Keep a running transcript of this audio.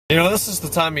You know, this is the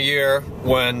time of year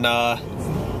when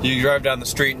you drive down the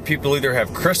street and people either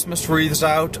have Christmas wreaths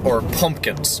out or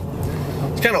pumpkins.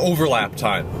 It's kind of overlap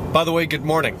time. By the way, good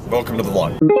morning. Welcome to the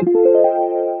vlog.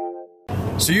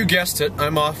 So you guessed it,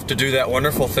 I'm off to do that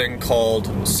wonderful thing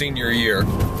called senior year.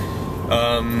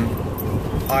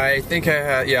 I think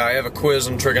I have a quiz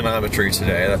in trigonometry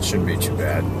today. That shouldn't be too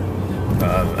bad.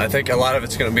 I think a lot of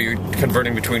it's going to be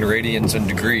converting between radians and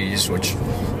degrees, which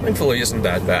thankfully isn't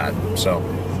that bad. So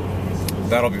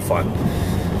that'll be fun.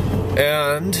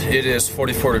 And it is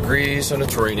 44 degrees and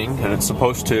it's raining, and it's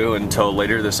supposed to until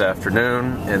later this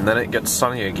afternoon, and then it gets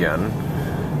sunny again.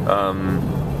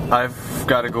 I've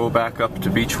got to go back up to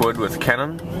Beechwood with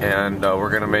Kenan, and we're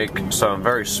going to make some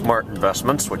very smart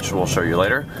investments, which we'll show you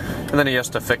later. And then he has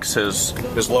to fix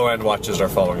his low-end watches are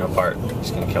falling apart.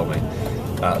 He's going to kill me.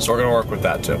 So we're going to work with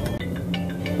that too.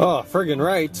 Oh, friggin'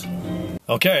 right.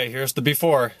 Okay, here's the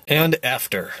before and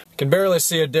after. Can barely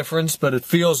see a difference, but it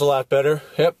feels a lot better.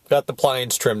 Yep, got the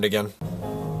blinds trimmed again.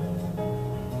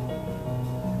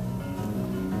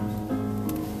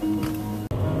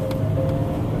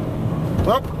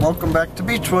 Well, welcome back to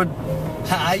Beechwood.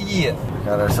 Hi, yeah.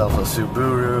 Got ourselves a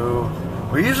Subaru.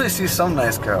 We usually see some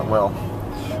nice cars. Well,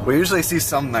 we usually see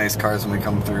some nice cars when we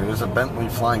come through. There's a Bentley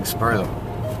Flying Spur though.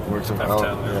 Works over. Oh,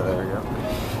 yeah, there we go.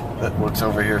 That works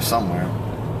over here somewhere.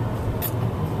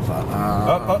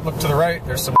 But, look to the right.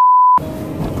 There's some.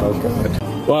 Oh god.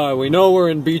 Wow, we know we're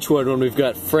in Beechwood when we've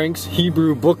got Frank's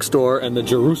Hebrew Bookstore and the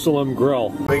Jerusalem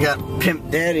Grill. We got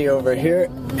Pimp Daddy over here,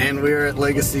 and we're at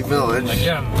Legacy Village.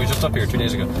 Again, we were just up here 2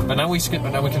 days ago, but now we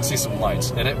can see some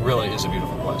lights, and it really is a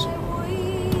beautiful place.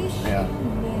 Yeah,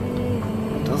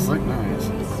 it does look nice.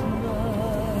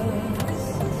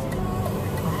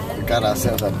 We got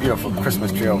ourselves a beautiful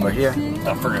Christmas tree over here.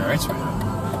 Oh, friggin' right, sweetheart.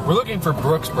 We're looking for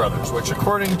Brooks Brothers, which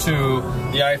according to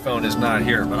the iPhone is not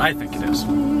here, but I think it is.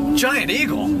 Giant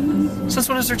Eagle? Since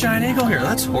when is there Giant Eagle here?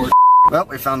 That's horrible. Well,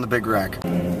 we found the big rack.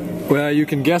 Well, you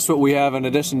can guess what we have in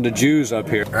addition to Jews up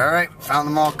here. Alright, found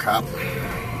the mall cop.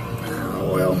 Oh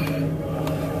well.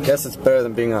 Guess it's better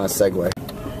than being on a Segway.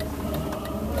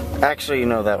 Actually, you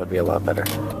know, that would be a lot better.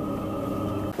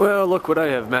 Well, look what I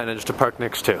have managed to park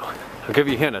next to. I'll give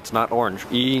you a hint, it's not orange.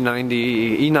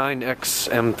 E9X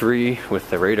M3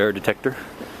 with the radar detector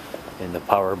and the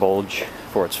power bulge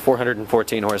for its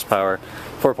 414 horsepower,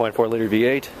 4.4 liter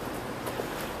V8.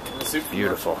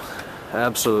 Beautiful.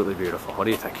 Absolutely beautiful. What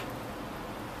do you think?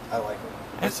 I like it.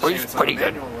 It's pretty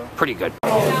good. Pretty good.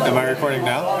 Am I recording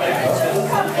now?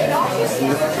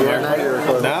 Yeah, now you're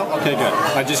recording. Now? Okay, good.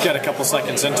 I just got a couple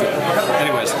seconds into it.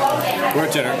 Anyways, we're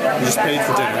at dinner. We just paid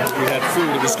for dinner. We had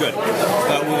food. It was good.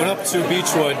 We went up to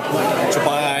Beechwood to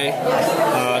buy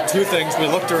two things. We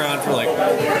looked around for like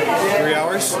 3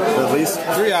 hours. At least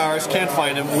 3 hours. Can't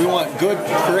find them. We want good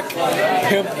prick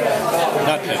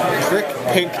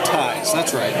pink ties.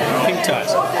 That's right. Pink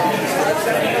ties.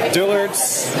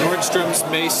 Dillard's, Nordstrom's,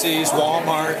 Macy's,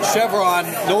 Walmart, Chevron,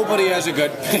 nobody has a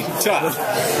good pink tie.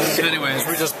 Anyways,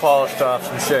 we just polished off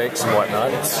some shakes and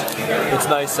whatnot. It's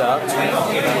nice out.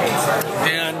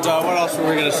 And what else were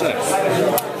we going to say?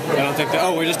 I don't think that.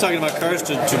 Oh, we're just talking about cars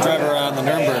to drive around the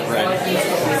Nürburgring ring.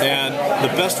 And the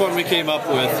best one we came up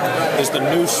with is the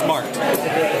new Smart.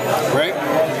 Right?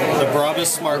 The Brabus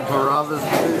Smart. Brabus.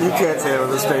 You can't say it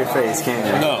with a straight face, can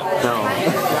you? No. No.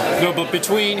 No, but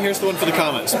here's the one for the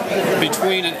comments.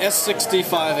 Between an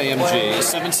S65 AMG, a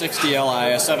 760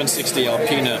 Li, a 760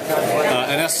 Alpina,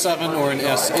 an S7 or an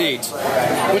S8,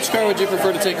 which car would you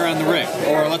prefer to take around the ring?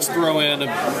 Or let's throw in a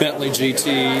Bentley GT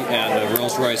and a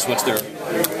Rolls Royce. What's their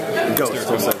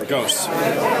Ghost.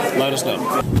 Let us know.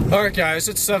 Alright guys,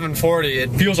 it's 7:40. It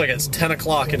feels like it's 10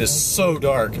 o'clock. It is so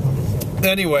dark.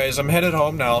 Anyways, I'm headed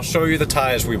home now. I'll show you the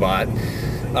ties we bought.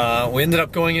 We ended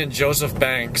up going in Joseph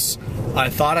Banks. I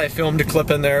thought I filmed a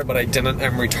clip in there, but I didn't.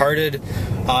 I'm retarded.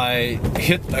 I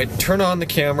turn on the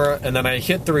camera and then I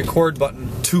hit the record button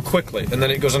too quickly, and then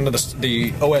it goes into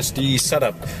the OSD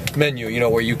setup menu, you know,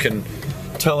 where you can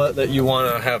tell it that you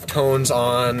want to have tones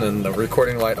on and the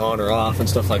recording light on or off and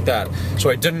stuff like that. So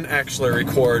I didn't actually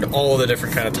record all the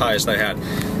different kind of ties that I had.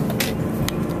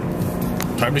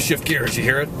 Time to shift gears, you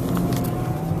hear it?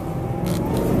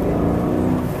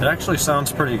 It actually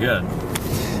sounds pretty good.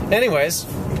 Anyways,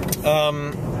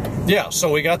 yeah, so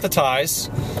we got the ties.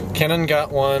 Kenan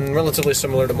got one relatively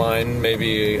similar to mine.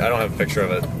 Maybe, I don't have a picture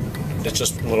of it. It's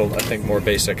just a little, I think, more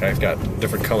basic. I've got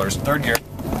different colors. Third gear.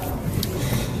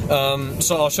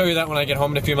 So I'll show you that when I get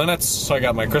home in a few minutes. So I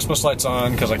got my Christmas lights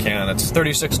on because I can. It's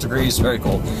 36 degrees, very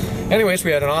cold. Anyways, we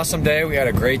had an awesome day. We had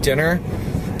a great dinner.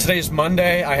 Today's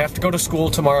Monday. I have to go to school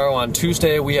tomorrow. On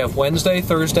Tuesday, we have Wednesday,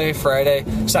 Thursday, Friday,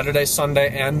 Saturday,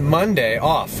 Sunday, and Monday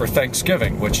off for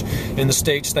Thanksgiving, which in the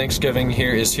States, Thanksgiving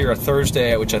is here a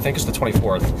Thursday, which I think is the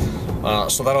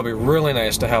 24th. So that'll be really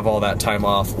nice to have all that time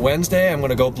off. Wednesday, I'm going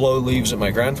to go blow leaves at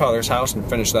my grandfather's house and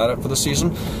finish that up for the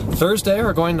season. Thursday,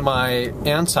 we're going to my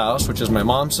aunt's house, which is my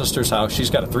mom's sister's house.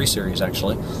 She's got a 3 Series,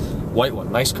 actually. White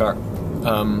one, nice car.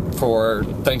 For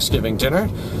Thanksgiving dinner.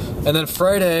 And then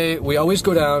Friday, we always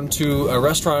go down to a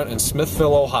restaurant in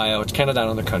Smithville, Ohio. It's kind of down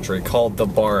in the country, called The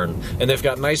Barn. And they've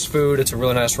got nice food. It's a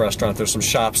really nice restaurant. There's some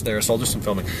shops there, so I'll do some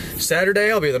filming.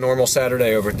 Saturday, I'll be the normal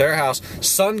Saturday over at their house.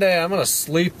 Sunday, I'm going to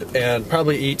sleep and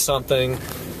probably eat something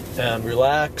and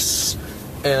relax.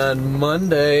 And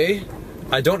Monday,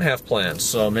 I don't have plans,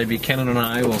 so maybe Kenan and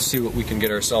I will see what we can get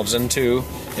ourselves into,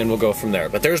 and we'll go from there.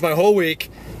 But there's my whole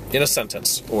week in a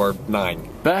sentence, or 9.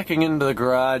 Backing into the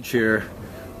garage here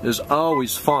is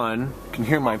always fun. You can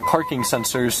hear my parking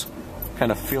sensors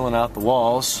kind of feeling out the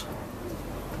walls.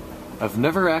 I've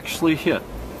never actually hit,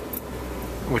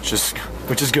 which is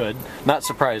good, not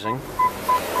surprising.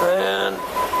 And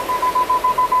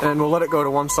we'll let it go to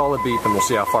 1 solid beep and we'll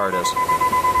see how far it is.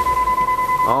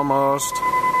 Almost.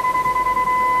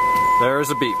 There's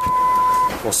a beep.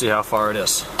 We'll see how far it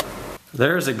is.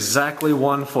 There's exactly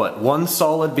 1 foot. 1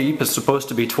 solid beep is supposed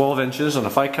to be 12 inches, and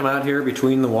if I come out here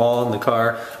between the wall and the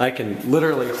car, I can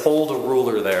literally hold a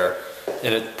ruler there,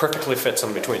 and it perfectly fits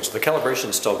in between, so the calibration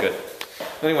is still good.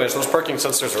 Anyways, those parking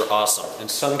sensors are awesome. In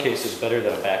some cases, better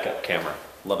than a backup camera.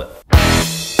 Love it.